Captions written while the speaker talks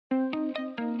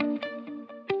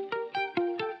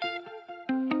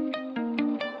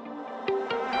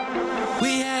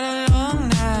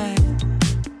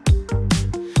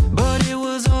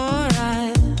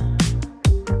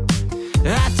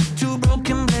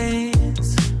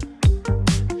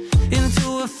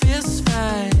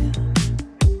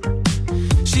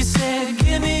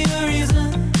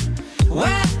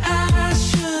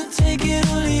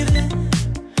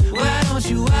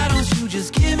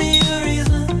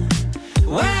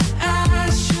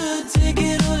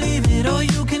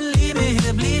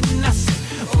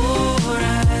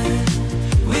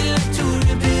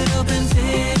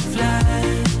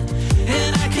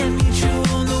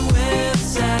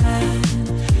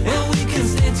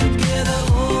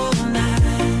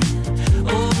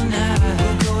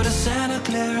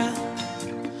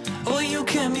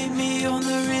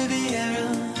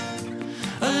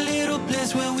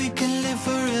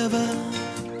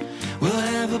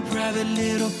private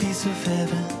little piece of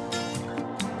heaven.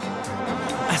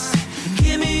 I said,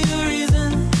 give me a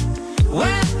reason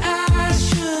why I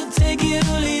should take it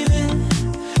or leave it.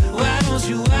 Why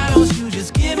don't you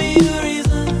just give me a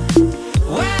reason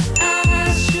why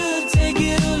I should take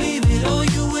it or leave it. Oh,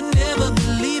 you would never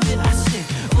believe it. I said,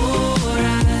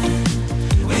 alright,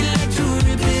 we like to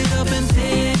rip it up and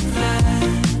take flight,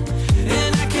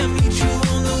 and I can meet you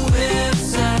on the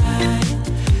website,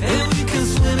 and we can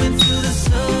swim into the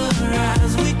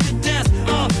sunrise. We could dance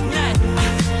all night.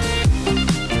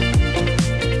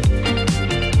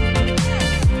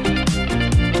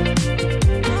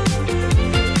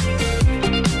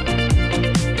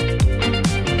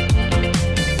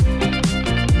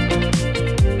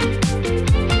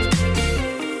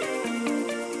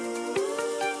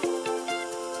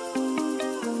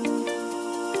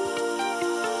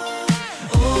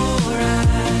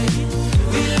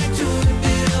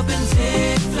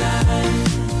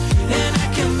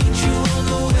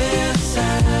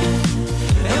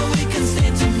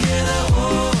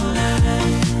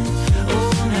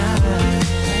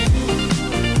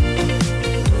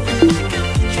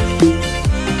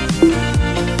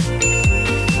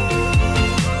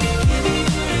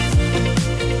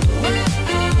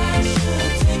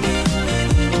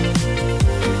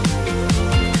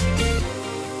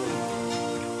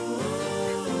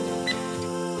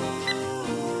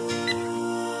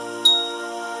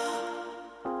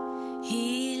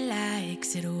 He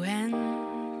likes it when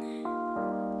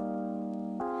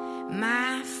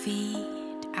my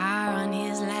feet are on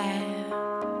his lap.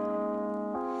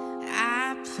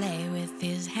 I play with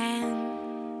his hand.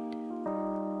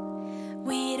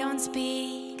 We don't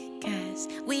speak 'cause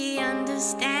we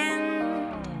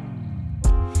understand.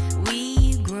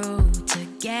 We grow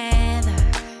together.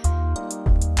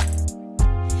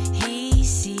 He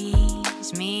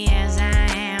sees me as I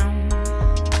am.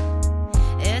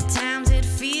 At times it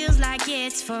feels like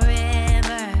it's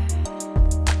forever.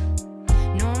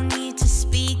 No need to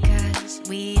speak 'cause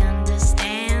we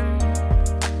understand.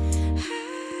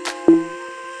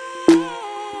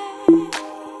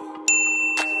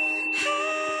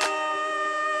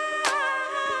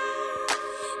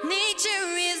 Nature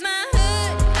is my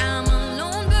hood. I'm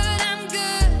alone but I'm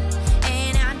good,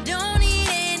 and I don't need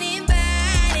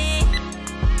anybody.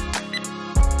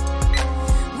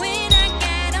 When I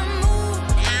gotta move,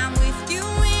 I'm with you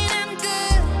and I'm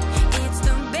good. It's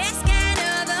the best kind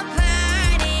of a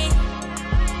party.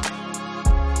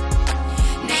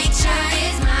 Nature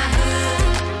is my hood.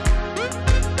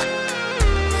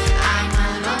 I'm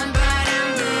alone but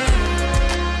I'm good.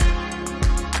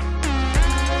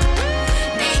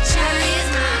 Nature is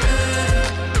my hood.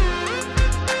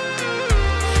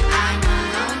 I'm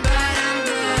alone but I'm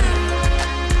good.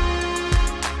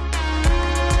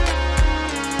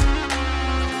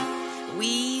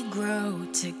 We grow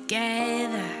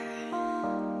together.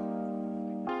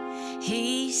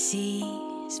 He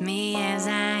sees me as I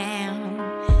am.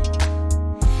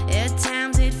 At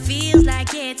times it feels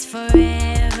like it's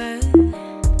forever.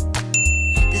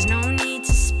 There's no need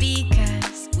to speak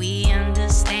 'cause we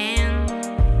understand.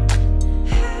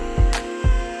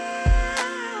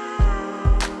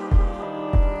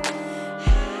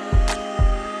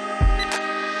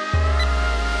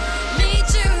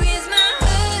 Nature is my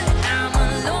hood. I'm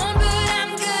alone but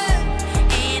I'm good,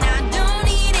 and I don't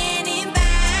need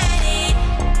anybody.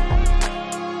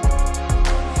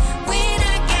 When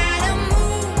I gotta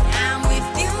move, I'm with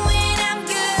you and I'm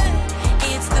good.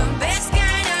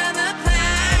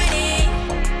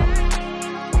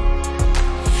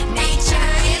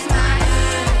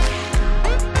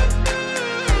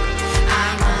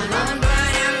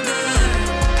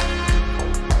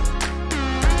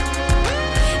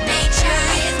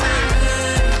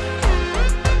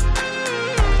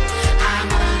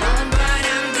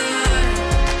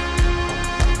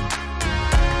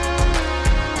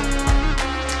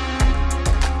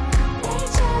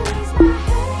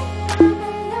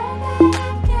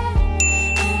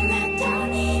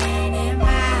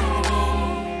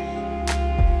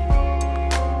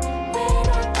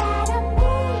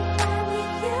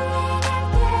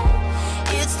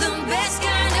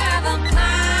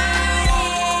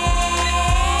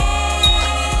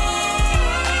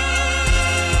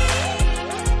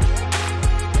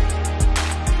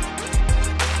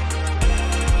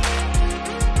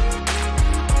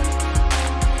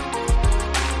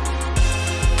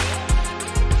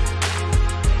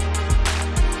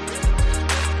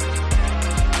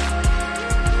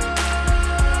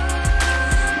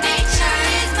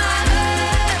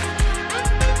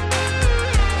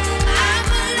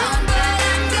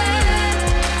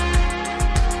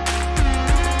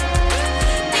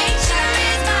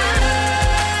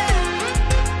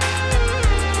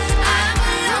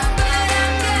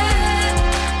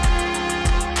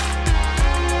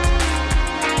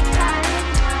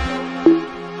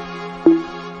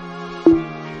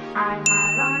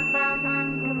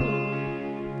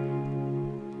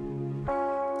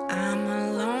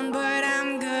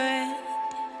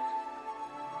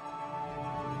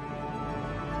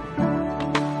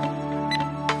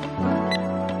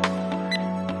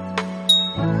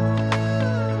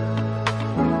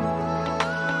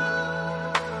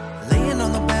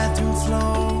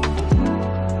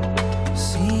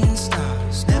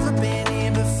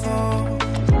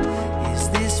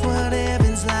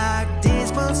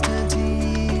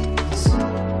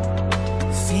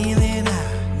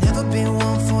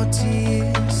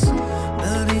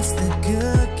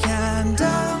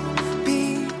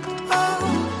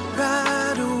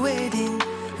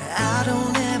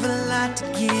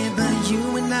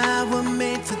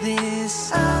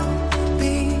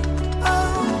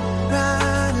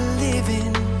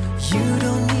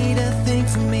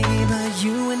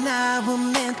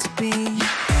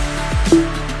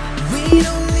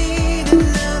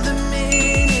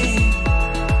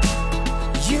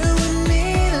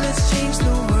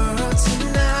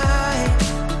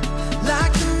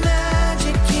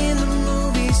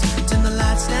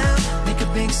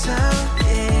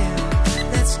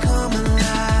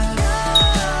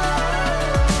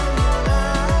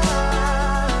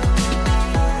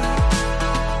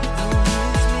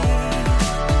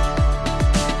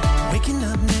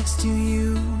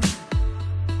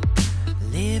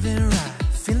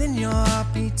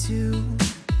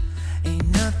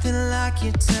 like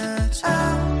your touch.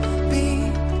 I'll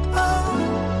be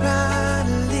alright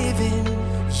living.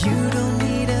 You don't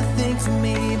need a thing from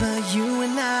me, but you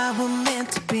and I were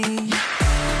meant to be.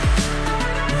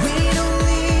 We don't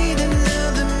need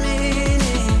another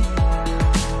minute.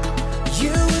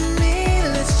 You and me,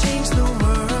 let's change the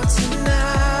world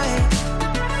tonight.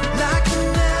 Like the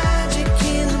magic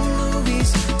in the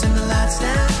movies. Turn the lights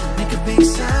down, make a big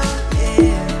sound.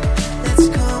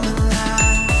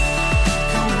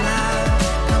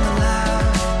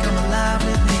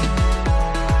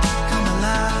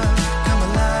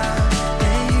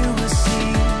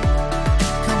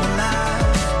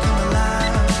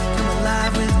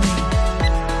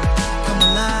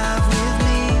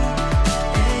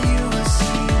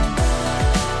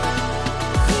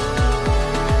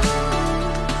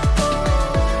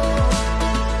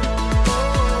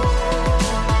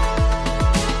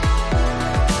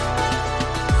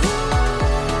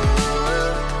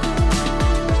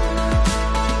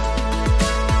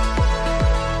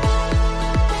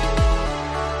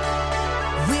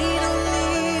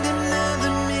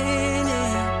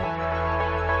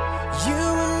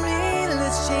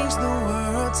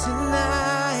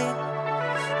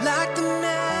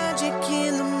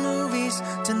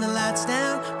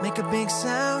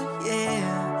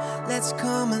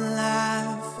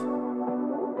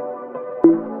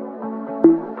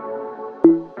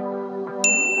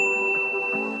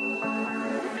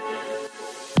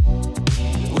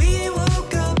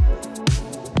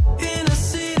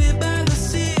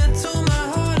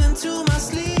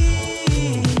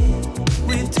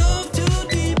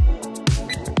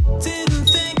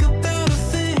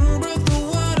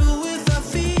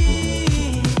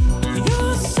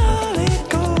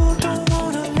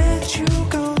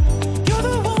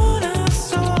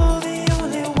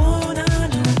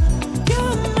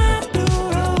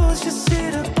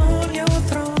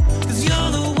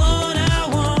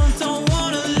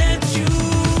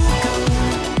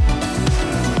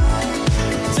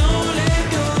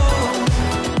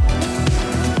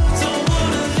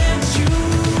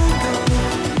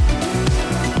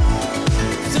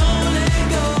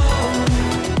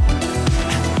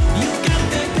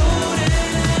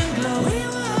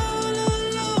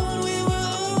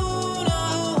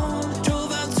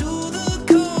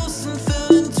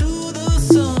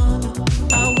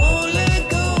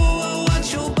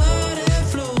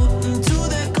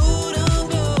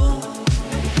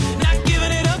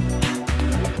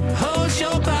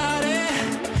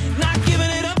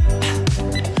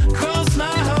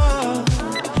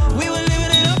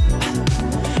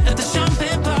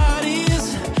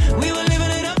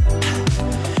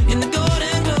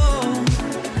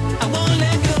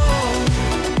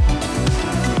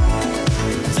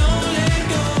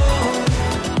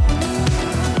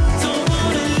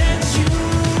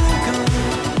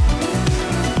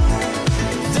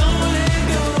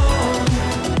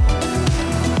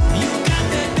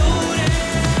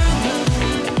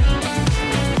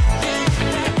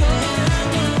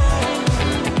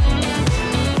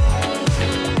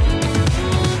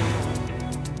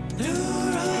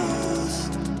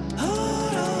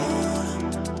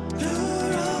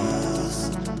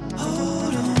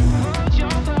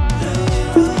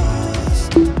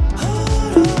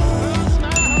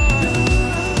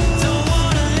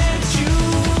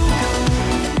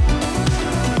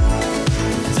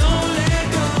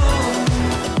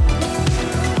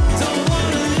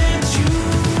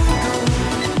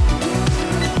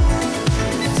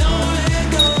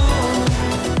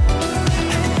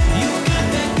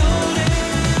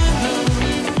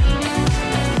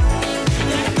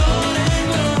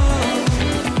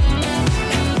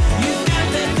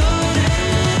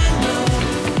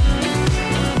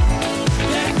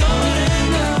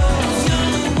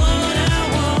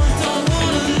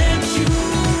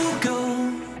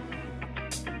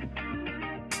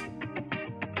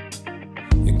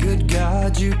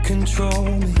 you control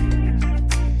me.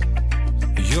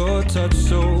 Your touch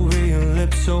so real,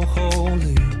 lips so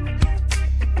holy.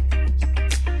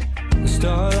 The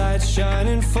starlight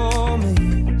shining for me,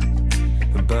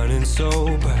 burning so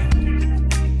bright,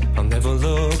 I'll never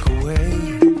look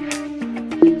away.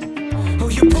 Oh,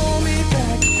 you pull me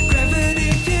back, gravity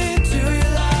into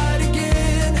your light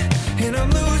again, and I'm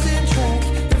losing track.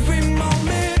 Every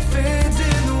moment fades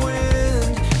in the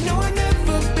wind. No, I've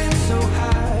never been so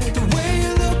high. The way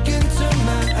you look into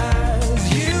my eyes,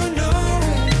 you know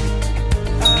it,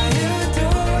 I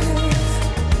adore it.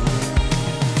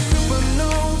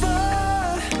 Supernova,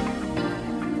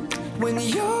 when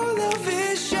your love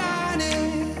is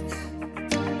shining,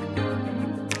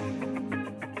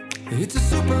 it's a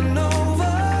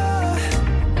supernova.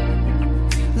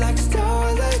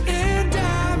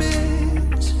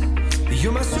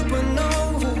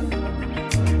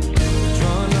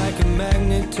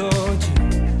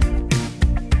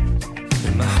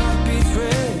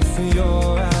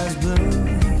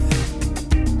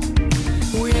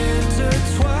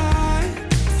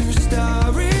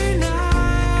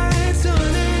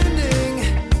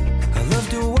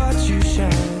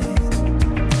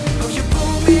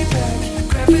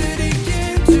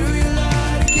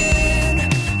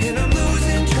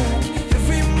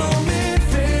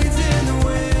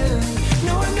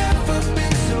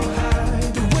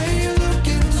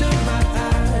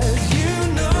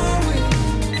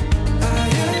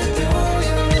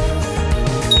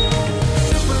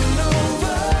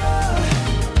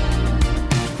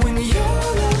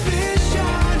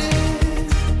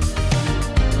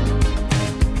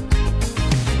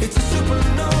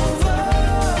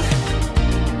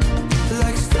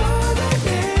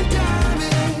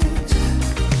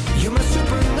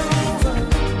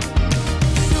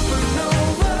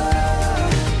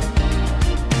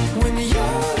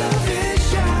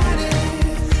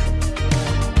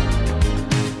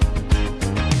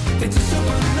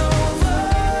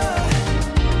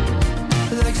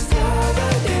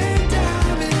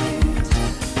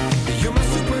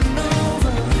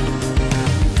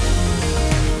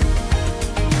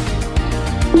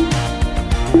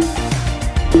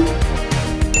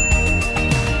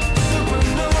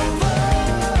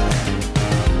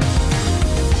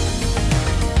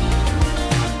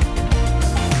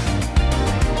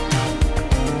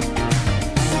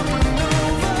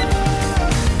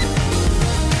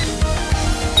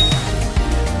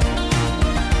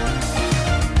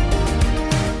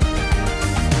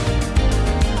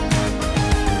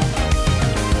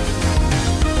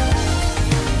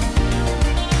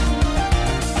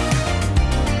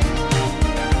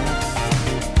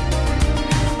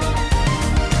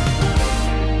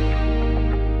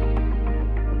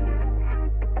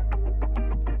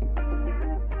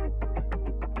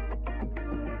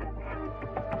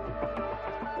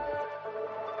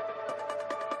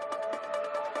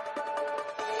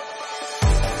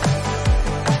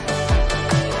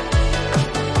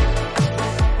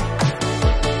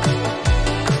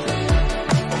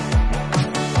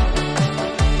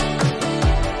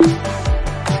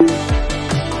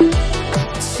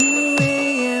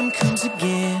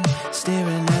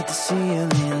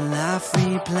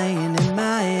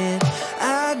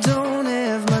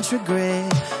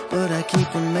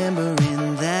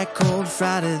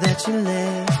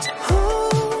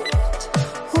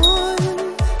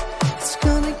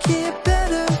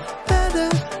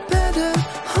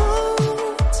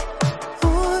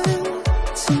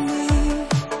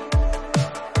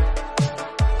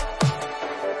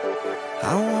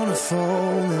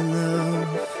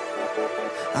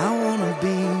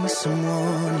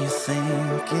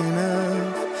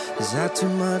 Is that too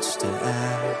much to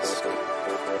ask?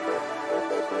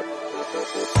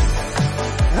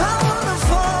 I wanna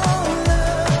fall in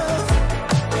love.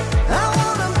 I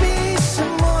wanna be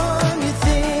someone you're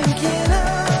thinking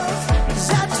of. Is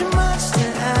that too much to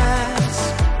ask?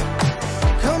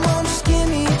 Come on, just give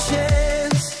me a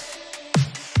chance.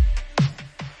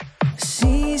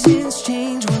 Seasons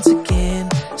change once again.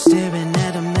 Staring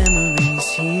at our memories,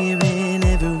 hearing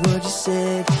every word you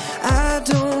said. I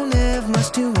don't have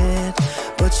much to add,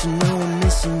 but you know I'm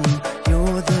missing you.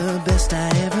 You're the best I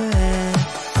ever had.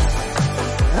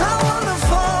 I wanna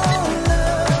fall in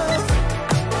love.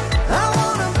 I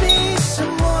wanna be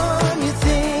someone you're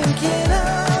thinking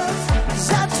of. Is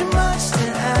that too much to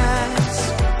ask?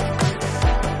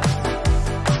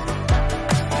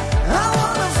 I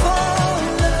wanna fall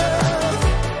in love.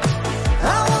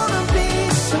 I wanna be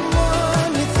someone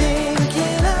you're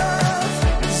thinking of.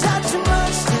 Is that too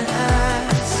much to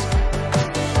ask?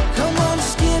 Come on,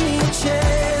 just give me a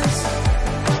chance.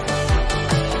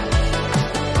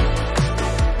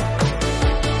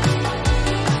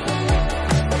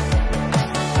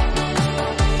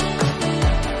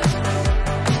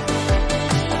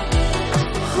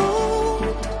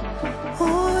 Hold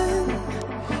on,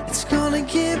 it's gonna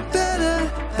get better,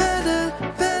 better,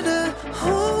 better.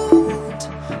 Hold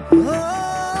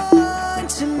on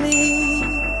to me.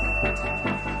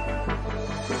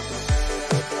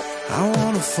 I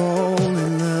wanna fall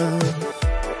in love.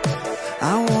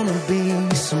 I wanna be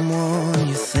someone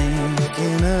you're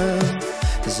thinking of.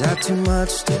 Is that too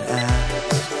much to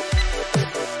ask?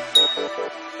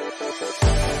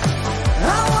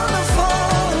 I wanna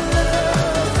fall in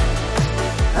love.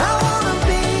 I wanna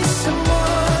be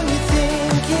someone you're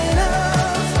thinking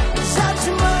of. Is that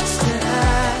too much to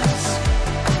ask?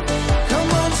 Come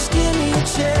on, just give me a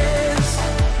chance.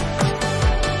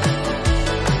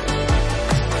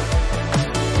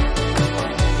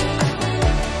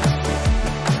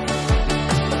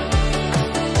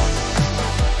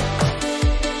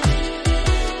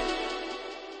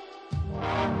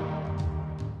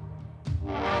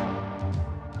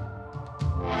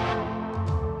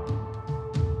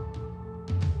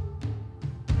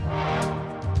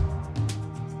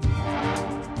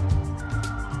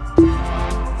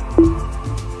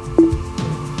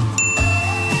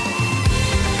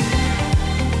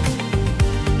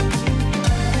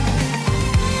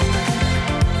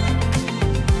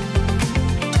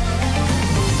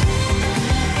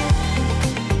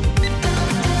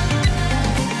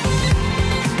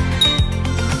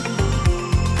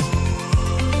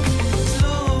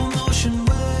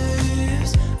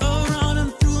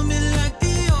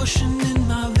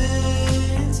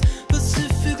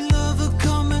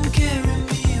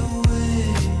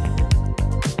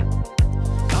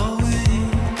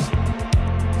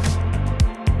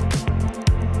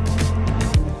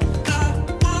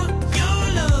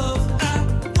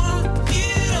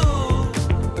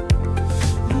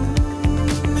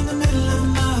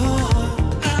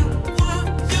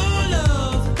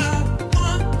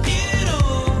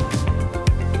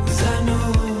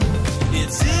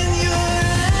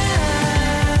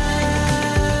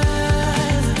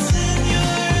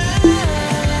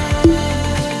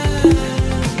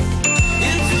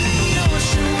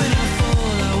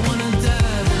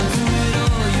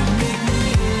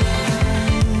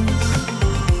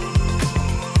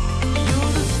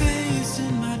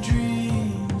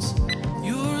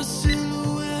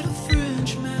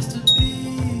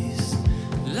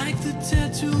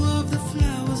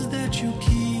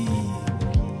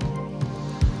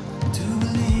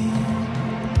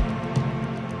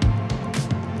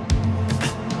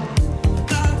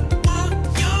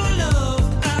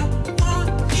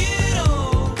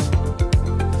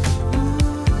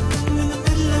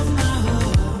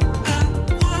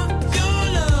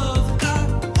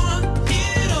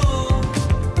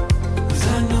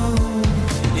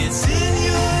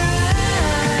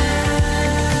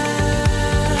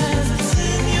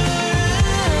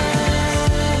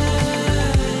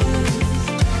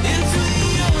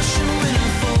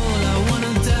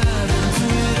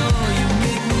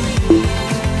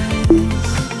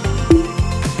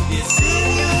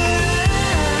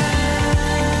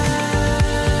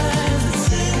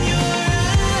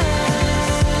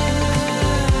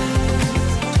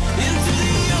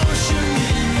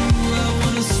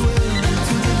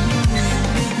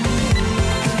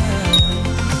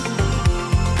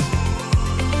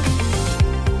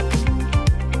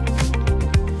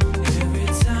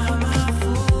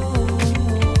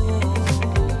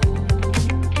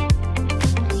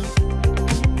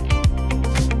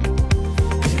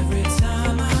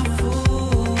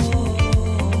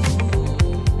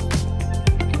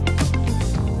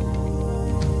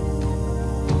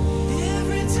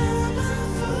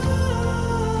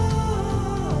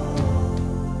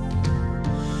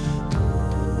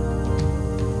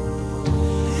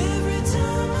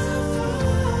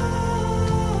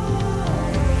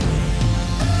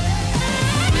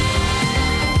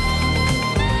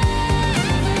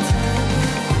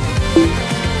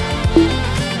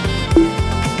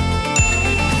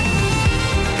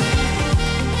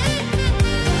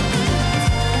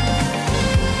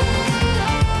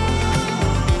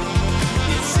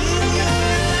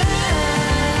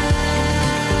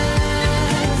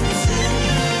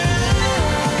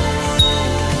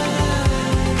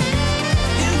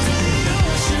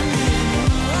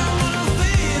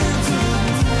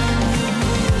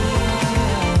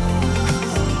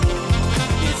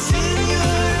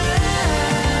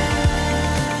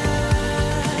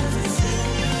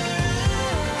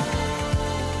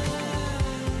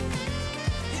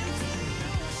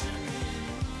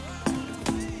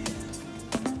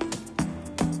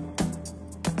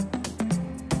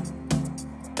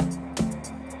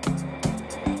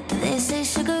 They say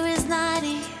sugar is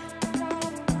naughty,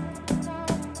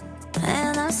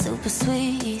 and I'm super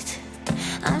sweet.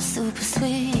 I'm super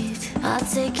sweet. I'll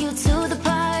take you to the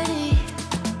party,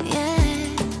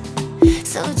 yeah.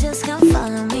 So just come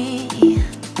follow me.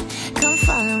 Come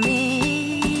follow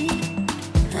me.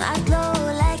 I glow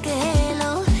like a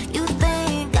halo. You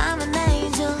think I'm an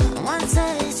angel. One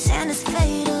touch and it's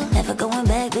fatal. Never going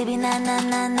back, baby, nah, nah,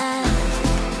 nah, nah.